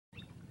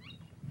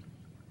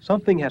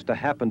Something has to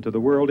happen to the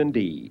world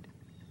indeed.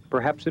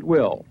 Perhaps it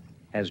will,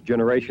 as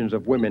generations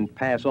of women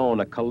pass on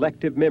a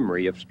collective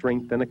memory of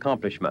strength and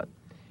accomplishment.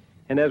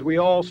 And as we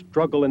all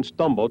struggle and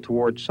stumble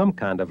towards some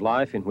kind of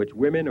life in which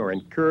women are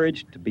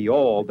encouraged to be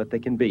all that they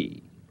can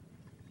be.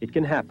 It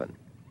can happen.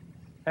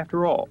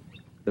 After all,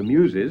 the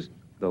Muses,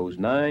 those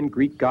 9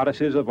 Greek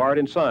goddesses of art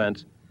and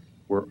science,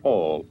 were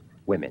all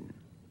women.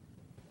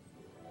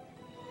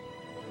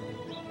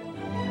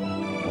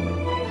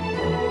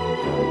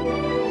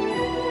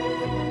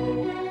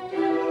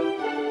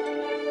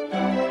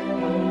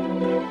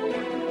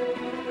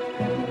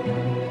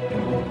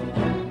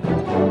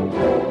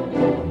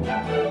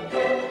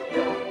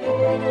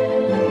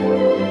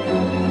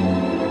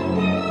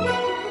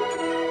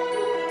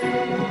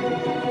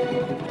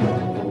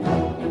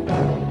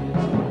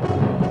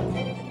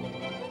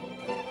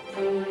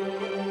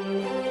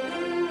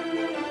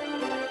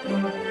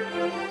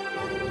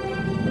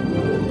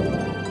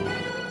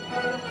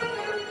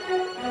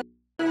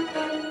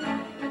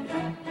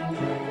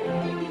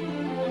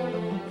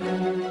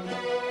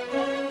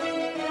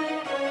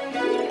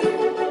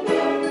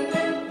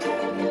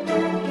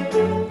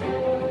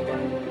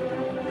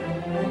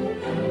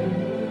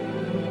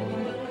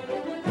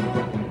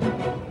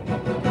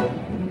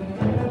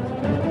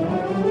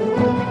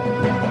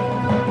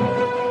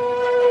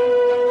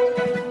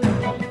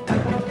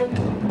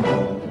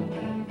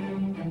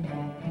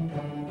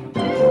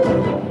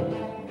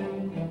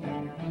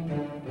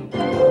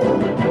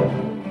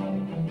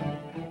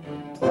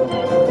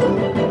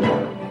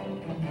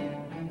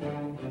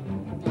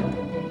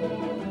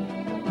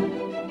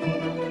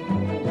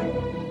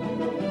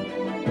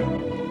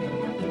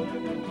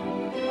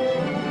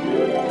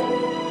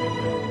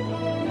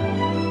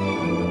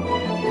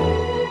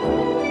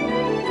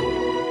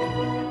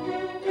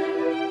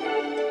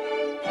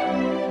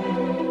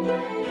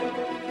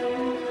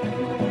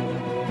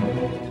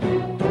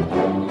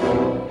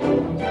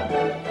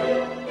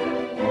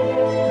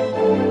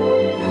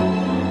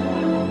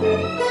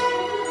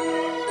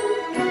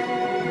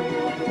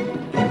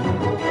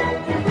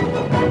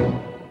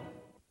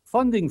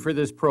 Funding for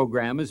this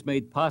program is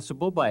made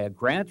possible by a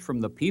grant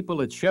from the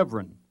people at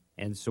Chevron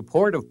and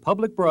support of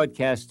public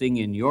broadcasting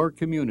in your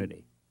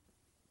community.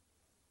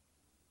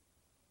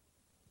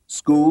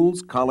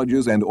 Schools,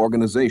 colleges, and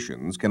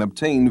organizations can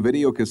obtain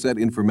videocassette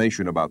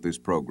information about this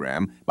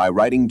program by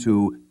writing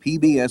to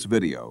PBS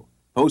Video,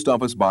 Post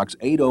Office Box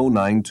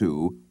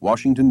 8092,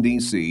 Washington,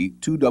 D.C.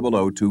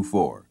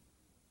 20024.